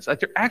literal sense, that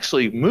they're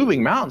actually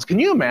moving mountains. Can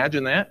you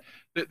imagine that?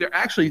 They're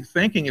actually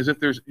thinking as if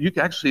you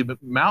can actually see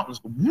mountains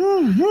go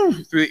woo,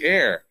 woo, through the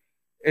air,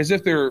 as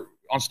if they're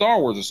on Star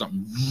Wars or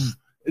something.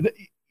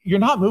 You're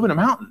not moving a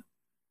mountain.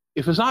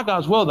 If it's not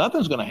God's will,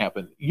 nothing's going to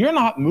happen. You're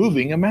not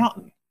moving a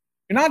mountain.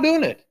 You're not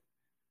doing it.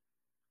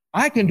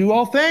 I can do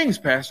all things,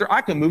 Pastor.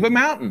 I can move a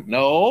mountain.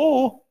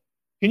 No.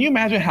 Can you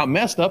imagine how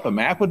messed up a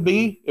map would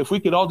be if we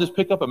could all just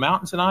pick up a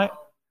mountain tonight?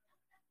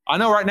 I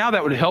know right now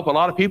that would help a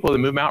lot of people to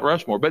move Mount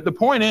Rushmore. But the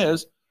point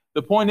is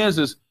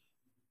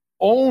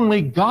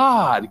only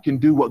God can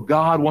do what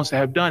God wants to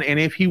have done. And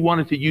if he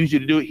wanted to use you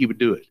to do it, he would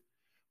do it.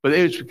 But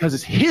it's because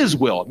it's his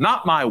will,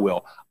 not my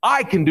will.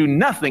 I can do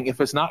nothing if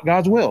it's not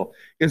God's will.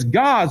 It's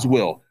God's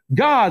will.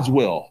 God's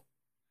will.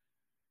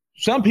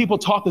 Some people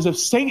talk as if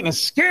Satan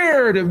is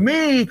scared of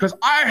me because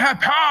I have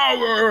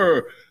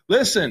power.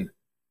 Listen,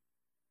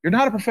 you're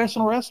not a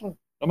professional wrestler,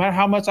 no matter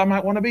how much I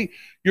might want to be.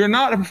 You're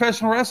not a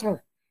professional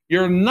wrestler.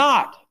 You're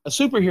not a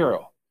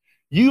superhero.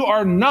 You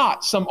are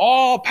not some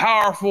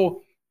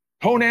all-powerful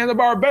Conan the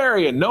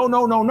Barbarian. No,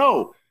 no, no,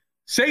 no.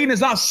 Satan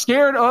is not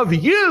scared of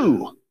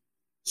you.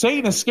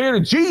 Satan is scared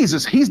of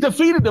Jesus. He's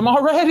defeated him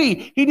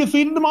already. He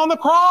defeated him on the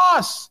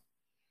cross.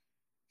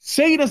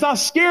 Satan is not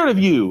scared of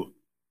you.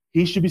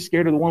 He should be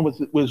scared of the one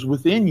that was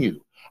within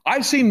you.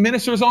 I've seen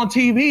ministers on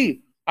TV.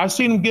 I've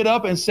seen them get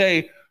up and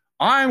say,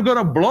 I'm going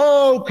to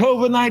blow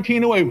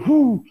COVID-19 away.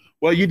 Whew.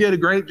 Well, you did a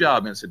great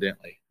job,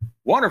 incidentally.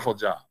 Wonderful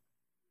job.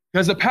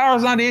 Because the power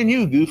is not in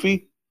you,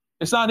 Goofy.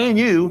 It's not in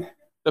you.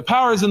 The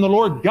power is in the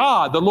Lord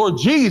God, the Lord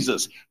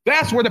Jesus.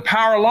 That's where the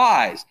power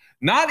lies.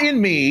 Not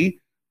in me,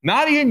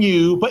 not in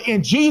you, but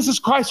in Jesus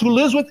Christ who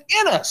lives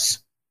within us.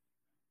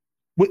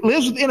 What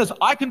lives within us.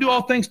 I can do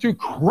all things through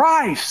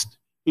Christ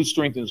who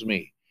strengthens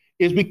me.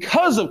 It's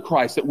because of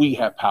Christ that we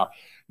have power.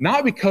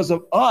 Not because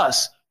of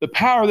us. The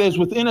power that is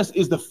within us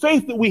is the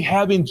faith that we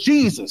have in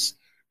Jesus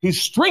who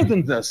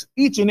strengthens us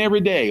each and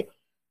every day.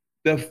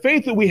 The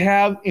faith that we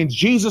have in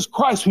Jesus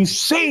Christ who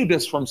saved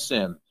us from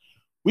sin.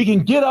 We can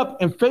get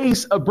up and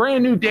face a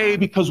brand new day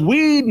because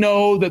we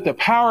know that the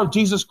power of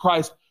Jesus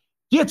Christ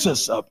gets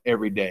us up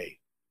every day.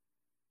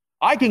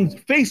 I can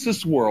face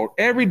this world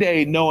every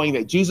day knowing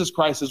that Jesus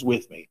Christ is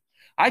with me.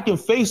 I can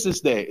face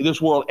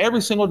this world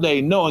every single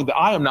day knowing that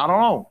I am not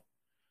alone.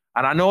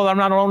 And I know that I'm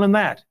not alone in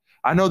that.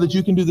 I know that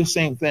you can do the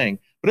same thing.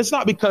 But it's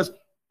not because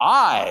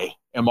I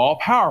am all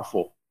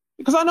powerful,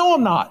 because I know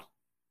I'm not.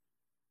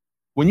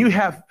 When you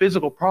have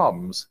physical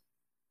problems,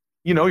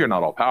 you know you're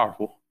not all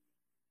powerful.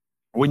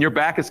 When your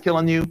back is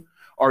killing you,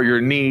 or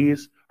your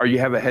knees, or you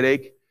have a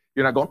headache,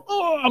 you're not going,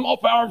 oh, I'm all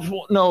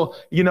powerful. No,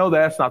 you know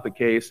that's not the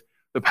case.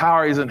 The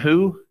power is in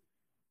who?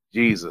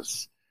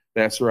 Jesus.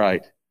 That's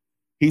right.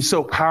 He's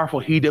so powerful.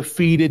 He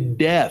defeated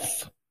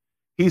death.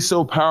 He's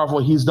so powerful.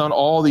 He's done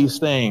all these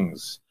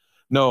things.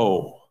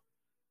 No.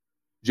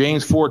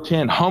 James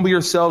 4:10, humble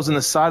yourselves in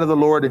the sight of the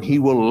Lord and he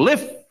will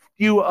lift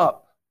you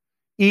up.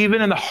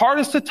 Even in the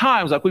hardest of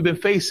times like we've been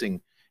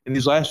facing in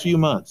these last few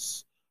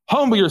months,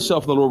 humble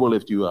yourself and the Lord will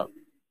lift you up.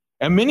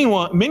 And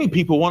many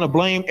people want to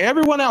blame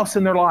everyone else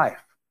in their life.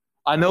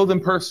 I know them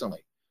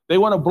personally. They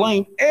want to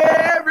blame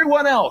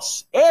everyone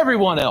else.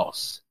 Everyone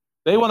else.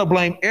 They want to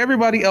blame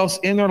everybody else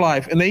in their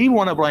life. And they even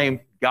want to blame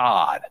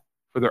God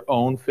for their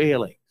own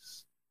failings.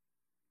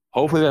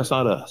 Hopefully that's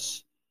not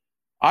us.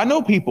 I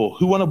know people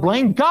who want to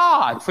blame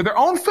God for their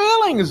own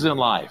failings in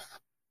life.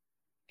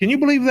 Can you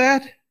believe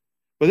that?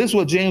 But this is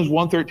what James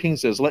 1:13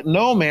 says. Let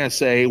no man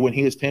say when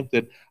he is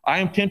tempted, I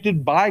am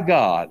tempted by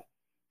God.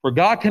 For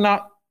God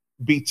cannot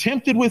be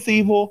tempted with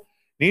evil,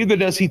 neither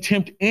does he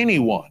tempt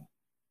anyone.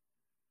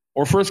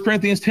 Or 1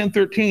 Corinthians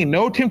 10:13,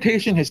 no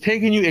temptation has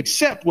taken you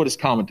except what is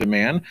common to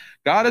man.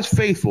 God is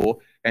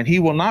faithful, and he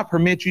will not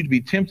permit you to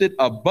be tempted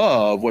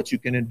above what you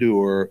can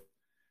endure.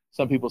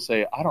 Some people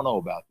say, I don't know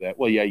about that.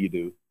 Well, yeah, you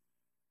do.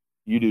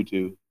 You do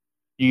too.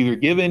 You either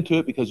give into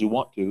it because you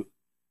want to,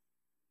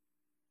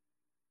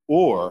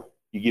 or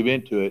you give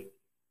into it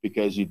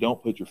because you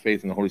don't put your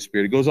faith in the Holy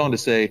Spirit. It goes on to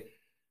say,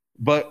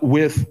 but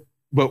will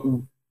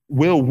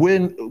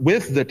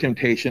with the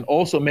temptation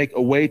also make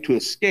a way to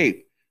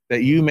escape,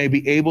 that you may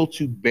be able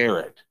to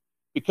bear it.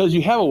 Because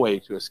you have a way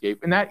to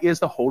escape, and that is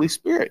the Holy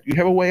Spirit. You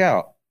have a way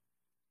out.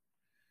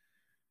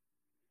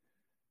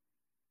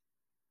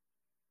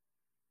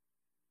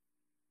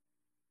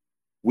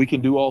 We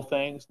can do all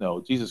things?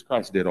 No, Jesus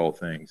Christ did all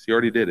things. He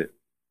already did it.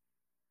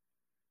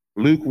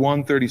 Luke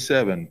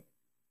 1:37,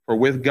 for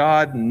with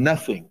God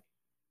nothing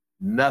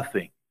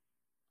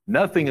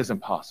is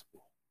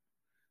impossible.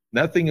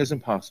 Nothing is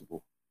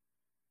impossible.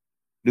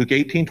 Luke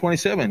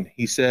 18:27,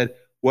 he said,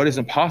 what is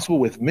impossible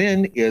with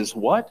men is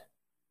what?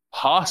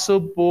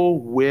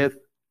 Possible with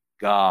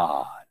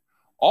God.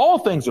 All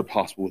things are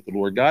possible with the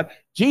Lord God.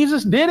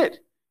 Jesus did it.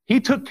 He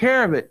took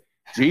care of it.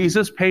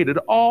 Jesus paid it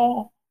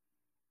all.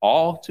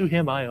 All to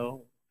him I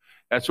owe.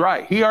 That's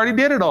right. He already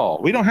did it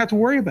all. We don't have to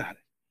worry about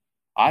it.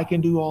 I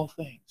can do all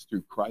things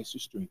through Christ who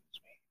strengthens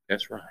me.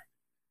 That's right.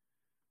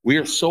 We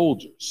are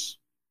soldiers.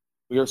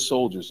 We are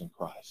soldiers in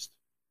Christ.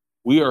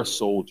 We are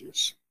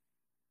soldiers.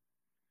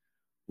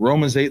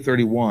 Romans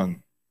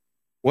 8:31.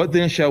 What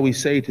then shall we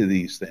say to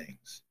these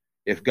things?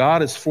 If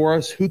God is for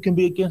us, who can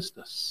be against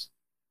us?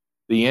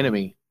 The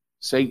enemy,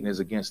 Satan, is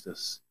against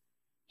us.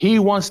 He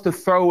wants to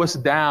throw us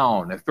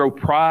down and throw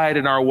pride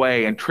in our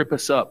way and trip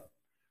us up.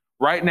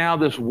 Right now,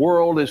 this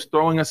world is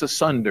throwing us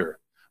asunder,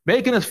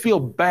 making us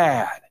feel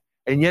bad,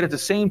 and yet at the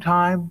same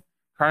time,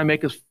 trying to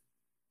make us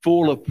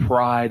full of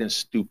pride and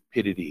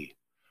stupidity.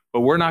 But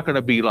we're not going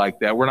to be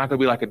like that. We're not going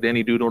to be like a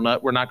Denny Doodle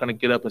Nut. We're not going to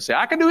get up and say,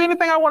 I can do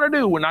anything I want to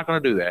do. We're not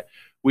going to do that.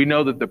 We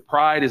know that the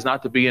pride is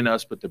not to be in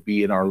us, but to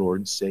be in our Lord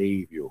and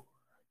Savior.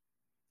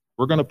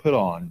 We're going to put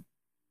on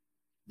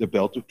the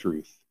belt of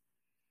truth,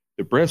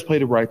 the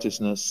breastplate of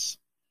righteousness.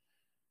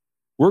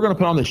 We're going to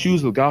put on the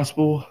shoes of the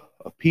gospel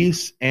of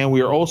peace, and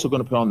we are also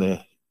going to put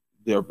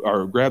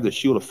on grab the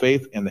shield of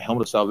faith and the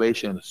helmet of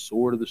salvation and the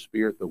sword of the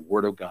Spirit, the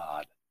word of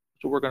God.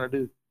 That's what we're going to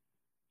do.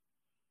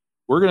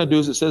 We're going to do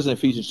as it says in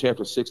Ephesians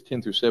chapter 6,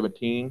 10 through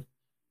 17.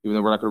 Even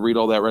though we're not going to read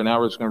all that right now,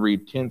 we're just going to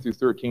read 10 through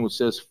 13, which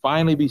says,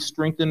 finally be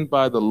strengthened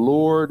by the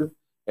Lord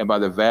and by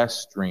the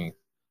vast strength.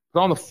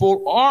 Put on the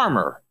full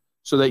armor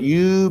so that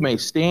you may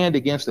stand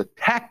against the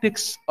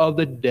tactics of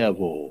the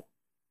devil.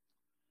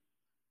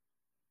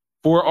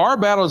 For our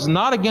battle is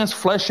not against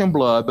flesh and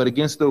blood, but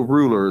against the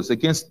rulers,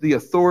 against the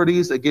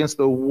authorities, against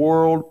the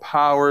world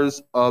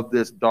powers of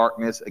this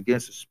darkness,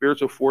 against the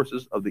spiritual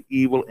forces of the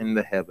evil in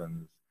the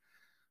heavens.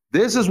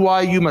 This is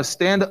why you must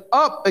stand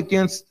up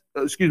and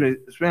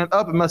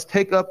must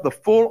take up the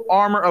full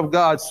armor of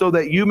God so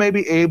that you may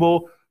be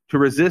able to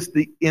resist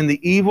in the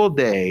evil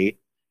day,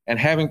 and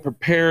having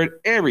prepared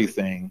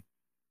everything,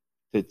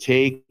 to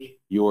take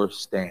your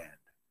stand.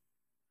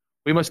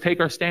 We must take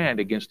our stand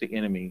against the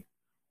enemy.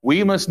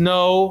 We must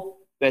know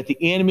that the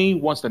enemy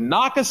wants to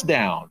knock us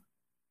down,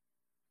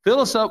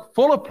 fill us up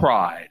full of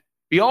pride,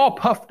 be all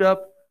puffed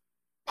up,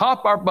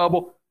 pop our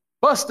bubble,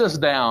 bust us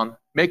down,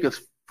 make us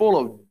full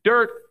of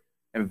dirt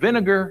and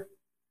vinegar,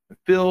 and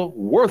feel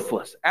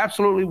worthless,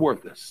 absolutely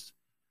worthless.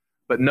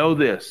 But know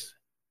this,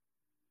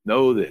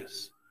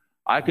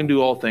 I can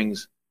do all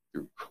things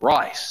through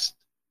Christ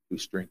who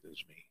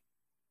strengthens me.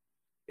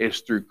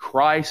 It's through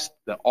Christ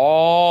that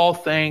all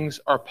things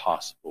are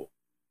possible.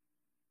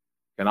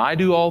 Can I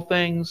do all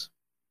things?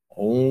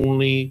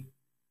 Only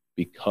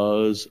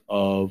because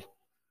of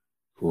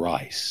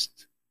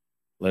Christ.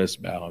 Let us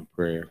bow in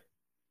prayer.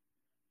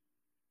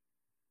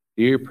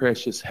 Dear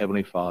precious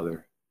Heavenly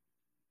Father,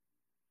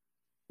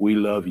 we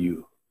love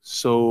you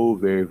so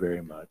very,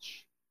 very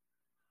much.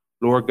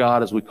 Lord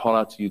God, as we call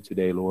out to you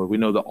today, Lord, we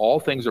know that all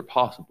things are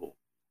possible.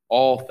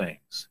 All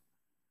things.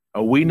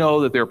 And we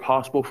know that they're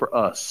possible for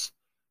us,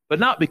 but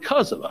not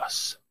because of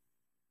us.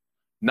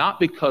 Not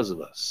because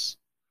of us.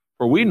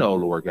 For we know,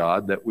 Lord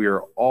God, that we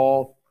are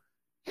all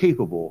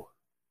capable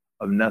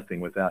of nothing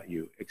without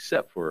you,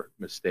 except for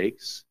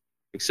mistakes,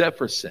 except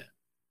for sin.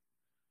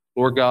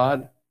 Lord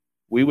God,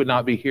 we would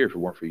not be here if it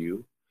weren't for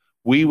you.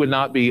 We would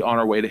not be on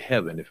our way to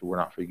heaven if it were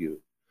not for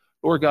you.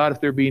 Lord God,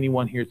 if there be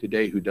anyone here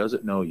today who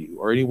doesn't know you,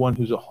 or anyone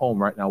who's at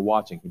home right now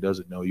watching who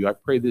doesn't know you, I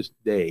pray this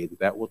day that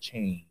that will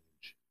change.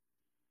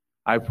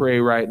 I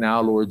pray right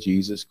now, Lord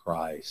Jesus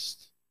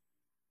Christ,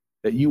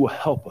 that you will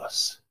help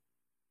us,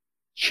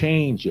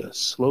 change us,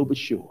 slow but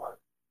sure.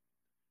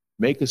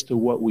 Make us to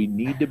what we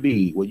need to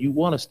be, what you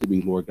want us to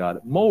be, Lord God.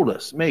 Mold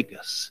us, make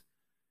us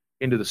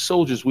into the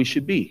soldiers we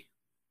should be.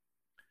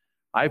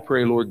 I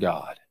pray, Lord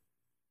God,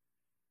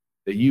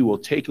 that you will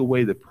take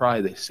away the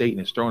pride that Satan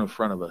has thrown in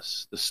front of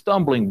us, the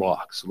stumbling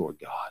blocks, Lord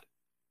God.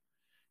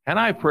 And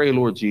I pray,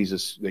 Lord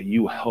Jesus, that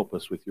you will help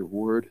us with your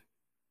word.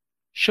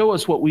 Show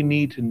us what we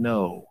need to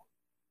know.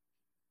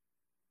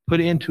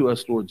 Put into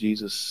us, Lord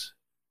Jesus,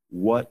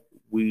 what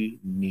we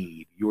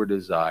need, your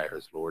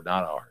desires, Lord,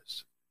 not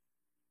ours.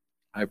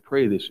 I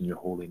pray this in your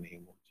holy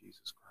name, Lord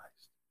Jesus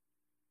Christ.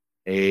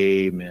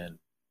 Amen.